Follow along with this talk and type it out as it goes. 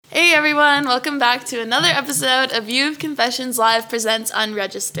Hey everyone, welcome back to another episode of Youth Confessions Live presents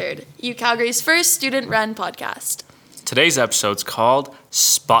Unregistered, U Calgary's first student-run podcast. Today's episode's called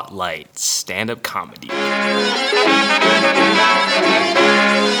Spotlight, Stand-Up Comedy.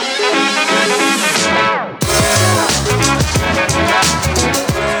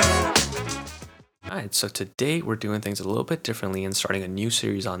 Alright, so today we're doing things a little bit differently and starting a new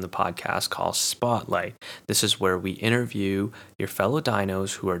series on the podcast called Spotlight. This is where we interview your fellow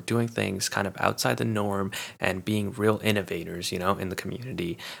dinos who are doing things kind of outside the norm and being real innovators, in the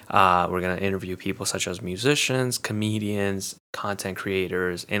community. We're going to interview people such as musicians, comedians, content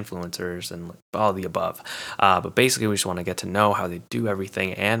creators, influencers, and all the above. But basically, we just want to get to know how they do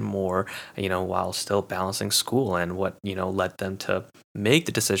everything and more, while still balancing school and what, led them to make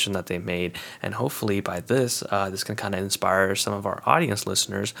the decision that they made. And hopefully by this can kind of inspire some of our audience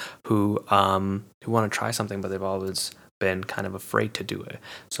listeners who want to try something, but they've always been kind of afraid to do it.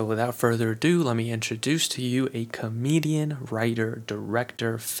 So without further ado, let me introduce to you a comedian, writer,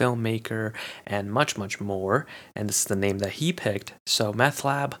 director, filmmaker, and much, much more. And this is the name that he picked. So Meth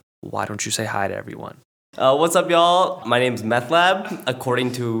Lab, why don't you say hi to everyone? What's up, y'all? My name's Meth Lab.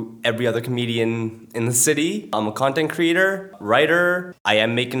 According to every other comedian in the city, I'm a content creator, writer. I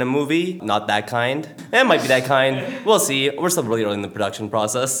am making a movie. Not that kind. It might be that kind. We'll see. We're still really early in the production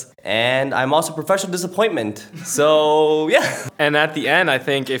process. And I'm also professional disappointment. So, yeah. And at the end, I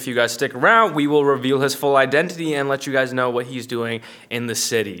think if you guys stick around, we will reveal his full identity and let you guys know what he's doing in the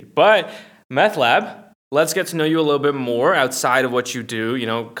city. But Meth Lab, let's get to know you a little bit more outside of what you do,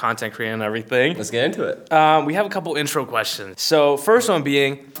 content creating and everything. Let's get into it. We have a couple intro questions. So first one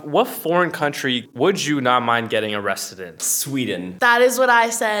being, what foreign country would you not mind getting arrested in? Sweden. That is what I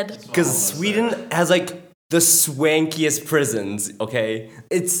said. Because Sweden has, the swankiest prisons, okay?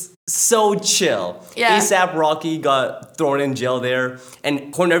 It's so chill. Yeah. A$AP Rocky got thrown in jail there, and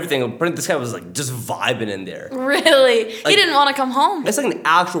according to everything, this guy was just vibing in there. Really? He didn't want to come home. It's like an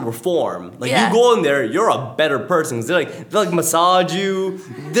actual reform. Yeah. You go in there, you're a better person. 'Cause they massage you.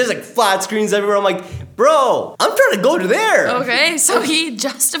 There's flat screens everywhere. I'm like, bro, I'm trying to go to there. Okay, so he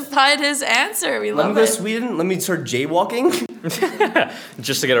justified his answer. We Let love me go to it. Sweden. Let me start jaywalking.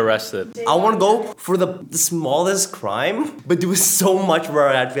 Just to get arrested. I want to go for the smallest crime, but do so much where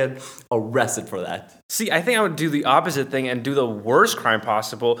I have to get arrested for that. See, I think I would do the opposite thing and do the worst crime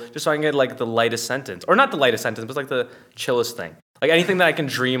possible just so I can get the lightest sentence. Or not the lightest sentence, but the chillest thing. Anything that I can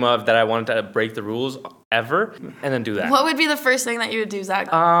dream of that I wanted to break the rules ever, and then do that. What would be the first thing that you would do, Zach?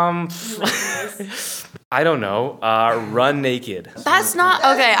 I don't know. Run naked. That's not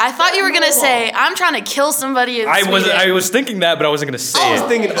okay. I thought you were gonna say I'm trying to kill somebody in Sweden. I was thinking that, but I wasn't gonna say I it. was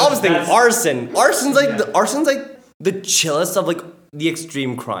thinking arson. Arson's the chillest of the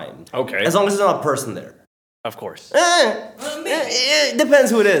extreme crime. Okay. As long as there's not a person there. Of course. It depends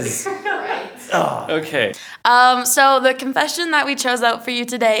who it is. Okay. So the confession that we chose out for you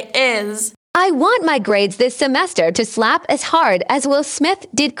today is I want my grades this semester to slap as hard as Will Smith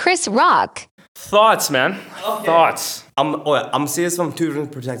did Chris Rock. Thoughts, man. Okay. Thoughts. I'm seeing this from two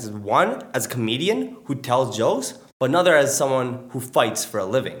different perspectives. One, as a comedian who tells jokes, but another as someone who fights for a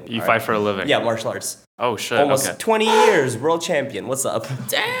living. You fight for a living? Yeah, martial arts. Oh, shit. Almost okay. 20 years, world champion. What's up?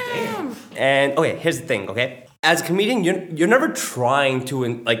 damn. And okay, here's the thing, okay? As a comedian, you're never trying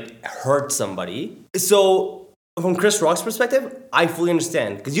to hurt somebody. So from Chris Rock's perspective, I fully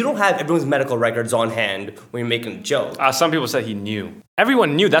understand because you don't have everyone's medical records on hand when you're making a joke. Some people said he knew.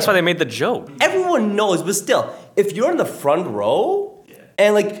 Everyone knew. That's why they made the joke. Everyone knows, but still, if you're in the front row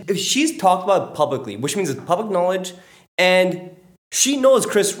and if she's talked about it publicly, which means it's public knowledge, and she knows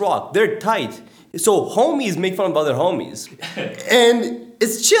Chris Rock, they're tight. So homies make fun of other homies, and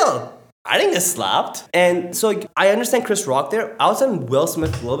it's chill. I didn't get slapped. And so I understand Chris Rock there. Outside of Will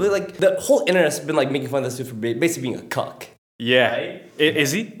Smith a little bit, the whole internet's been making fun of this dude for basically being a cuck. Yeah. Right?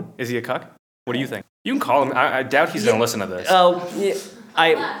 Is he? Is he a cuck? What do you think? You can call him. I doubt he's going to listen to this.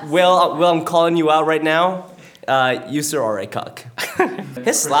 I'm calling you out right now. You sir are a cuck.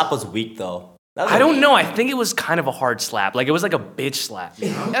 His slap was weak though. I don't know. I think it was kind of a hard slap. It was like a bitch slap. Okay,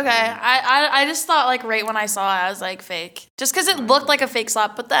 I just thought right when I saw it, I was fake. Just because it looked like a fake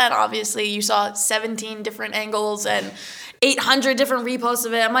slap, but then obviously you saw 17 different angles and 800 different reposts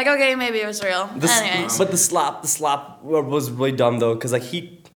of it. I'm okay, maybe it was real. Anyways. But the slap was really dumb though, because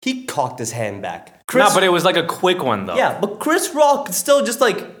he cocked his hand back. But it was a quick one though. Yeah, but Chris Rock could still just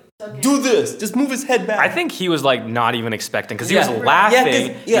do this. Just move his head back. I think he was not even expecting because he was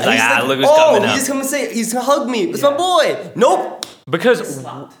laughing. Yeah, he's look who's coming up. He's gonna say, he's gonna hug me. It's my boy. Nope.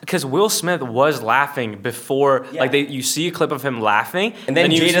 Because Will Smith was laughing before, you see a clip of him laughing, and then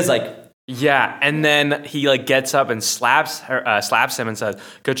Jada's Yeah, and then he like gets up and slaps him and says,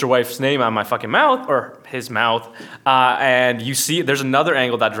 "Get your wife's name out of my fucking mouth," or his mouth. And you see, there's another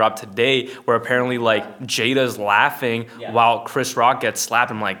angle that dropped today where apparently like Jada's laughing while Chris Rock gets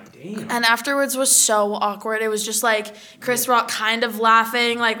slapped. I'm like, damn. And afterwards was so awkward. It was just like Chris Rock kind of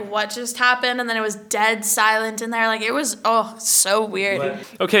laughing, like what just happened, and then it was dead silent in there. Like it was so weird.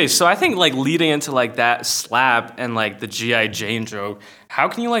 Okay, so I think like leading into like that slap and like the G.I. Jane joke, how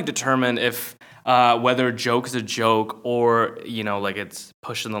can you like determine if whether a joke is a joke or like it's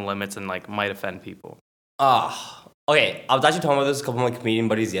pushing the limits and like might offend people? Okay, I was actually talking about this with a couple of my comedian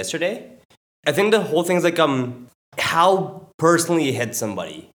buddies yesterday. I think the whole thing's like how personally you hit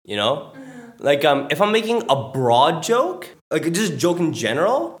somebody, Like if I'm making a broad joke, like just a joke in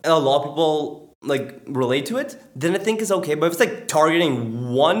general, and a lot of people like relate to it, then I think it's okay. But if it's like targeting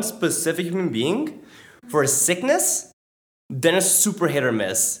one specific human being for a sickness, then it's super hit or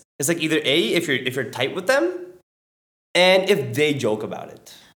miss. It's like either A, if you're tight with them, and if they joke about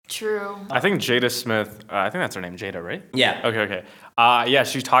it. True. I think Jada Smith, I think that's her name, Jada, right? Yeah. Okay. Yeah,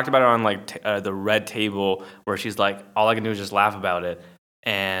 she talked about it on like the Red Table where she's like, all I can do is just laugh about it.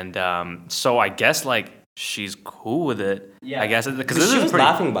 And so I guess like she's cool with it. Yeah. I guess because she was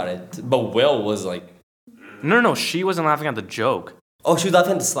laughing about it, but Will was like, No, she wasn't laughing at the joke. Oh, she was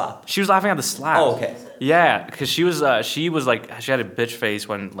laughing at the slap. She was laughing at the slap. Oh, okay. Yeah, because she was like she had a bitch face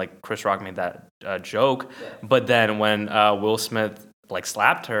when like Chris Rock made that joke, but then when Will Smith like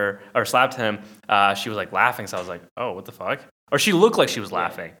slapped him, she was like laughing. So I was like, oh, what the fuck? Or she looked like she was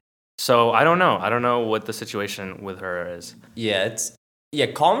laughing. So I don't know. I don't know what the situation with her is. Yeah,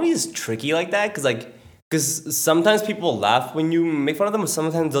 comedy is tricky like that because sometimes people laugh when you make fun of them, but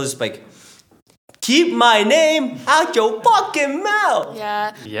sometimes they'll just like, keep my name out your fucking mouth.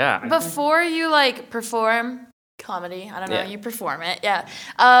 Yeah. Yeah. Before you like perform comedy, I don't know, you perform it. Yeah.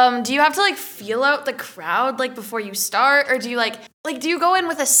 Do you have to like feel out the crowd like before you start, or do you do you go in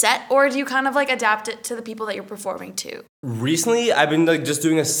with a set, or do you kind of like adapt it to the people that you're performing to? Recently, I've been like just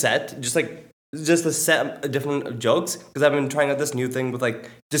doing a set, just a set of different jokes, because I've been trying out this new thing with like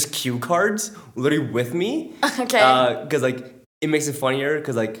just cue cards literally with me. Okay. Because like it makes it funnier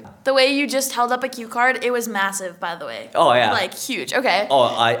because like the way you just held up a cue card, it was massive, by the way. Oh yeah, like huge. Okay. Oh,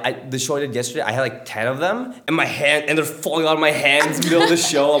 the show I did yesterday, I had like 10 of them, and they're falling out of my hands in the middle of the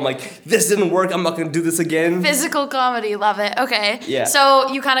show. I'm like, this didn't work. I'm not gonna do this again. Physical comedy, love it. Okay. Yeah.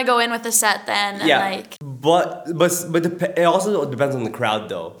 So you kind of go in with a set then, and like. But it also depends on the crowd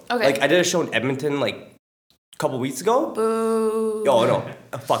though. Okay. Like I did a show in Edmonton like a couple weeks ago. Boo. Oh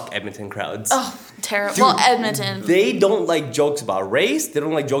no, fuck Edmonton crowds. Oh, terrible. Well, Edmonton. They don't like jokes about race. They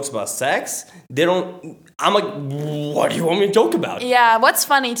don't like jokes about sex. I'm like, what do you want me to joke about? Yeah, what's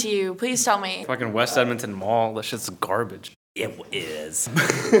funny to you? Please tell me. Fucking West Edmonton Mall, that shit's garbage. It is.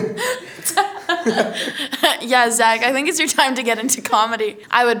 Yeah, Zach, I think it's your time to get into comedy.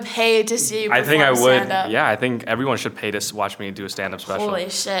 I would pay to see you perform I think I would. stand-up. Yeah, I think everyone should pay to watch me do a stand-up special. Holy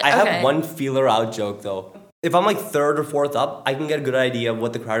shit. I okay. have one feeler out joke though. If I'm like third or fourth up, I can get a good idea of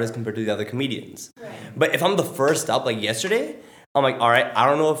what the crowd is compared to the other comedians. Right. But if I'm the first up, like yesterday, I'm like, all right, I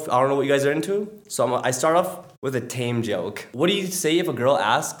don't know what you guys are into. So I start off with a tame joke. What do you say if a girl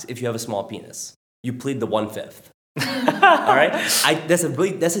asks if you have a small penis? You plead the 1/5. All right, that's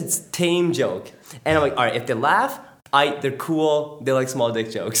a tame joke. And I'm like, all right, if they laugh, they're cool. They like small dick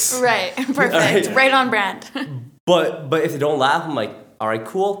jokes. Right, perfect, right on brand. But if they don't laugh, I'm like, all right,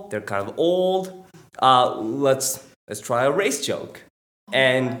 cool. They're kind of old. Let's try a race joke,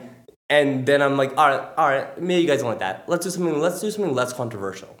 and then I'm like, all right, maybe you guys don't like that. Let's do something less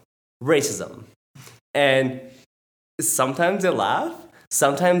controversial, racism, and sometimes they laugh,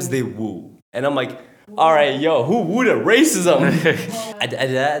 sometimes they woo, and I'm like, all right, yo, who wooed at racism? I did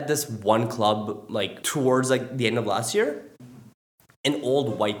at this one club like towards like the end of last year, an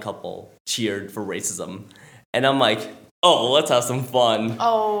old white couple cheered for racism, and I'm like, oh, let's have some fun.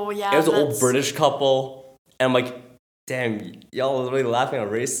 Oh, yeah. It was an old British couple. And I'm like, damn, y'all are really laughing at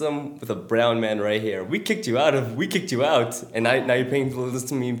racism with a brown man right here. We kicked you out. And now you're paying to listen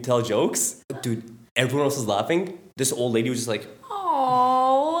to me tell jokes? Dude, everyone else was laughing. This old lady was just like,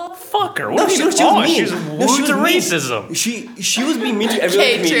 oh, fuck her. She was mean. She was wooed to racism. She was being mean to every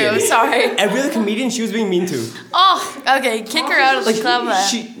other comedian. Okay, true, sorry. Every other comedian she was being mean to. Oh, okay, kick her out of the club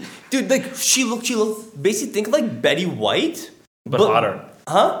then. Dude, like, she looked, basically think of like Betty White. But hotter.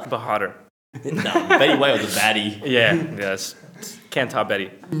 Huh? But hotter. No, Betty White was a baddie. Yeah, yes. Can't top Betty.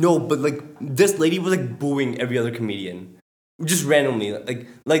 No, but like, this lady was like booing every other comedian. Just randomly.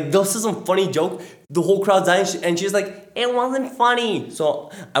 Like they'll say some funny joke, the whole crowd's dying, and she's like, it wasn't funny. So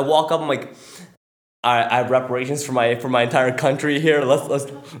I walk up, I'm like, I have reparations for my entire country here.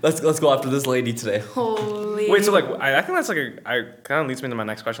 Let's go after this lady today. Holy. Wait, so like I think that's like kind of leads me to my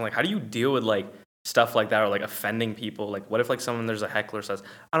next question. Like, how do you deal with like stuff like that or like offending people? Like, what if like there's a heckler says,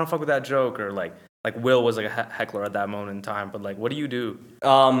 "I don't fuck with that joke," or like Will was like a heckler at that moment in time, but like, what do you do?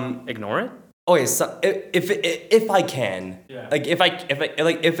 Ignore it? Okay, so if I can, like if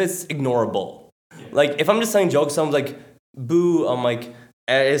it's ignorable, like if I'm just saying jokes, someone's like, "Boo," I'm like,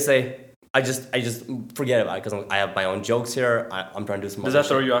 I say. I just forget about it because I have my own jokes here. I'm trying to do some. Does that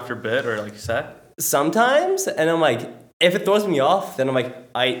throw you off your bit or like you said? Sometimes, and I'm like, if it throws me off, then I'm like,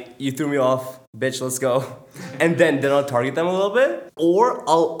 you threw me off, bitch, let's go. And then I'll target them a little bit, or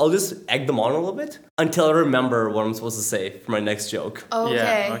I'll just egg them on a little bit until I remember what I'm supposed to say for my next joke. Okay.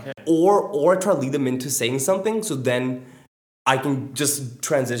 Yeah, okay. Or try to lead them into saying something, so then I can just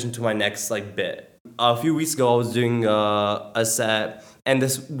transition to my next like bit. A few weeks ago, I was doing a set. And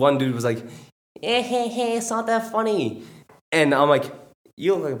this one dude was like, hey, it's not that funny. And I'm like,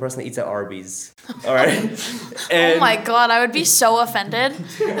 you look like a person that eats at Arby's. All right? Oh my god, I would be so offended.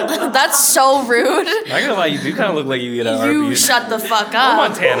 That's so rude. I'm not gonna lie, you do kind of look like you eat at You Arby's. shut the fuck Or up.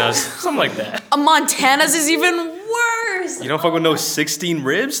 Montana's, something like that. A Montana's is even worse. You don't fuck with no 16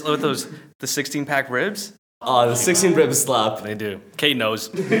 ribs? With the 16-pack ribs? The 16 rib slap. They do. Kate knows.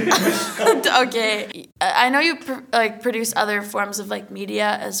 Okay, I know you produce other forms of like media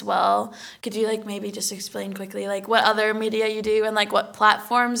as well. Could you like maybe just explain quickly like what other media you do and like what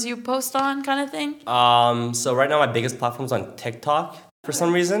platforms you post on, kind of thing? So right now my biggest platform's on TikTok for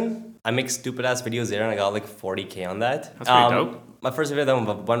some reason. I make stupid ass videos there and I got like 40K on that. That's pretty dope. My first video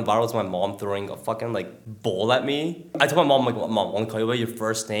that went viral was my mom throwing a fucking like bowl at me. I told my mom, like, Mom, I want to call you by your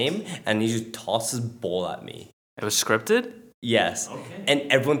first name, and he just tossed his bowl at me. It was scripted? Yes. Okay. And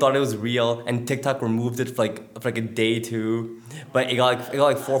everyone thought it was real, and TikTok removed it for like a day too. But it got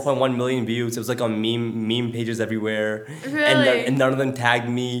like 4.1 million views. It was like on meme pages everywhere. Really? And none of them tagged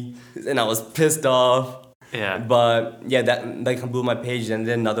me, and I was pissed off. Yeah. But yeah, that like blew my page. And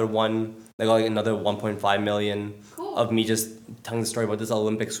then another one, I got like another 1.5 million of me just telling the story about this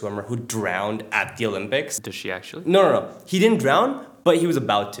Olympic swimmer who drowned at the Olympics. Did she actually? No. He didn't drown, but he was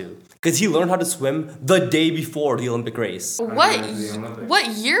about to. Because he learned how to swim the day before the Olympic race. What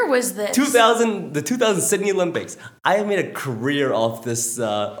year was this? The 2000 Sydney Olympics. I have made a career off this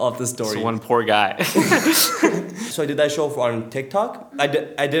story. So one poor guy. So I did that show on TikTok. I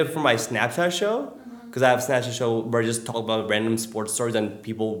did it for my Snapchat show. Because I have a Snapchat show where I just talk about random sports stories and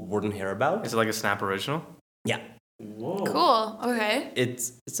people wouldn't hear about. Is it like a Snap original? Yeah. Whoa. Cool. Okay.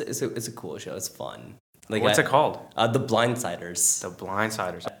 It's a cool show. It's fun. Like What's it called? The Blindsiders. The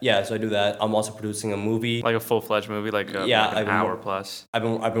Blindsiders. Yeah, so I do that. I'm also producing a movie. Like a full-fledged movie, like an hour plus. I've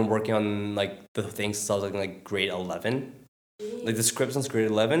been working on like the things since I was like grade 11. Like the script since grade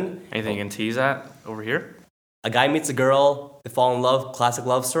 11. Anything you can tease at over here? A guy meets a girl, they fall in love, classic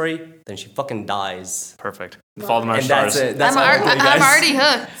love story, then she fucking dies. Perfect. Follow my And stars. that's it. That's I'm, all I do, guys. I'm already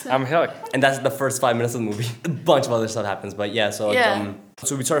hooked. I'm hooked. And that's the first 5 minutes of the movie. A bunch of other stuff happens, but yeah, so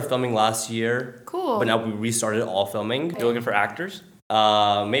so we started filming last year. Cool. But now we restarted all filming. You looking for actors?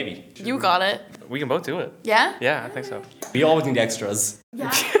 Maybe. You got it. We can both do it. Yeah? Yeah, I think so. We always need extras. We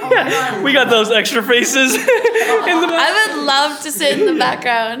got those extra faces. I would love to sit in the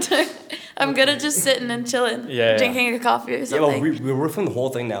background. I'm good at just sitting and chilling. Yeah. Drinking a coffee or Yeah, something. well, we're filming the whole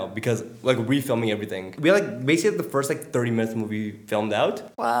thing now because like refilming everything. We had like basically the first like 30 minutes of the movie filmed out.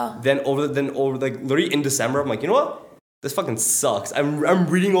 Wow. Then over like literally in December, I'm like, you know what? This fucking sucks. I'm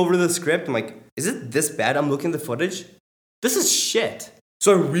reading over the script. I'm like, is it this bad? I'm looking at the footage. This is shit.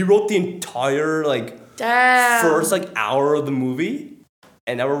 So I rewrote the entire like Damn. first like hour of the movie,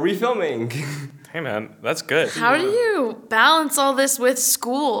 and now we're refilming. Hey man, that's good. How do you balance all this with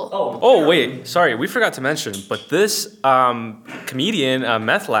school? Oh wait, sorry, we forgot to mention, but this comedian,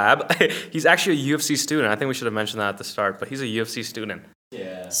 Meth Lab, he's actually a UFC student. I think we should have mentioned that at the start, but he's a UFC student.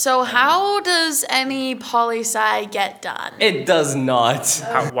 Yeah. So how does any poli-sci get done? It does not.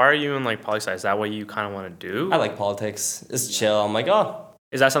 Why are you in like poli-sci? Is that what you kind of want to do? I like politics. It's chill. I'm like, oh.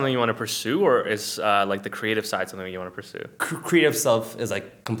 Is that something you want to pursue, or is like the creative side something you want to pursue? Creative stuff is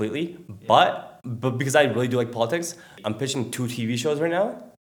like completely, but because I really do like politics, I'm pitching 2 TV shows right now.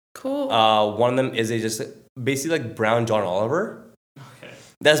 Cool. One of them is just basically like Brown John Oliver. Okay.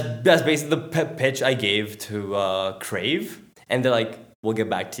 That's basically the pitch I gave to Crave, and they're like, "We'll get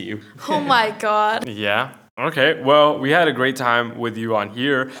back to you." Oh my god. Yeah. Okay. Well, we had a great time with you on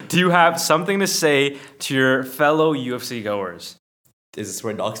here. Do you have something to say to your fellow UFC goers? Is this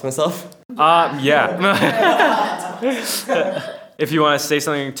where I dox myself? Yeah. if you want to say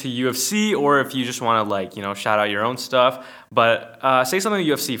something to UFC or if you just want to like, shout out your own stuff. But say something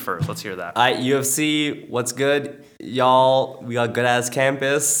to UFC first. Let's hear that. UFC, what's good? Y'all, we got good ass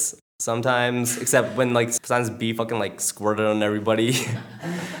campus sometimes, except when like sometimes B fucking like squirted on everybody.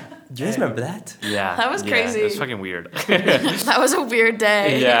 Do you guys remember that? Yeah. That was crazy. It was fucking weird. That was a weird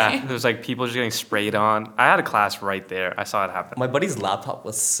day. Yeah. There's like people just getting sprayed on. I had a class right there. I saw it happen. My buddy's laptop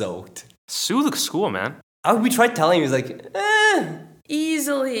was soaked. Sue the school, man. We tried telling him, he's like,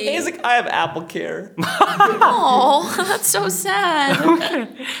 Easily. He's like, I have Apple Care. Oh, that's so sad.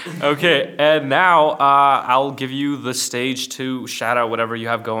 Okay, and now I'll give you the stage to shout out whatever you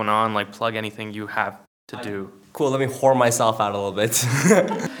have going on, like plug anything you have to do. Cool, let me whore myself out a little bit.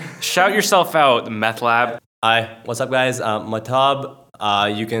 Shout yourself out, Meth Lab. Hi, what's up guys? Matab.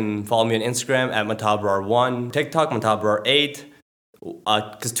 You can follow me on Instagram at MatabRar1, TikTok MatabRar8,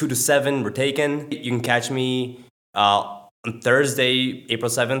 because 2 to 7 were taken. You can catch me on Thursday, April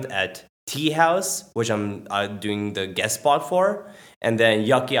 7th at Tea House, which I'm doing the guest spot for, and then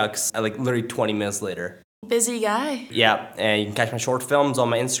Yuck Yucks like literally 20 minutes later. Busy guy. Yeah, and you can catch my short films on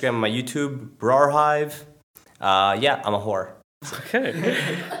my Instagram and my YouTube, Brarhive. Yeah, I'm a whore. Okay.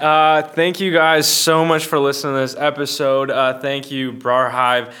 Thank you guys so much for listening to this episode. Thank you,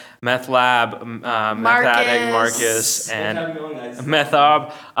 Brarhive, Meth Lab, Meth Addict Marcus, and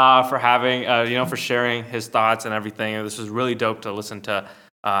Methob for having, for sharing his thoughts and everything. This was really dope to listen to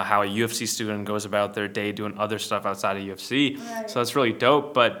how a UFC student goes about their day doing other stuff outside of UFC. Right. So that's really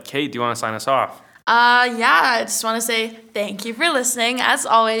dope. But Kate, do you want to sign us off? I just want to say thank you for listening, as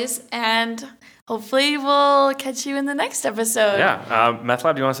always, and hopefully we'll catch you in the next episode. Yeah. Meth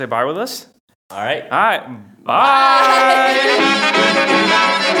Lab, do you want to say bye with us? All right. All right. Bye.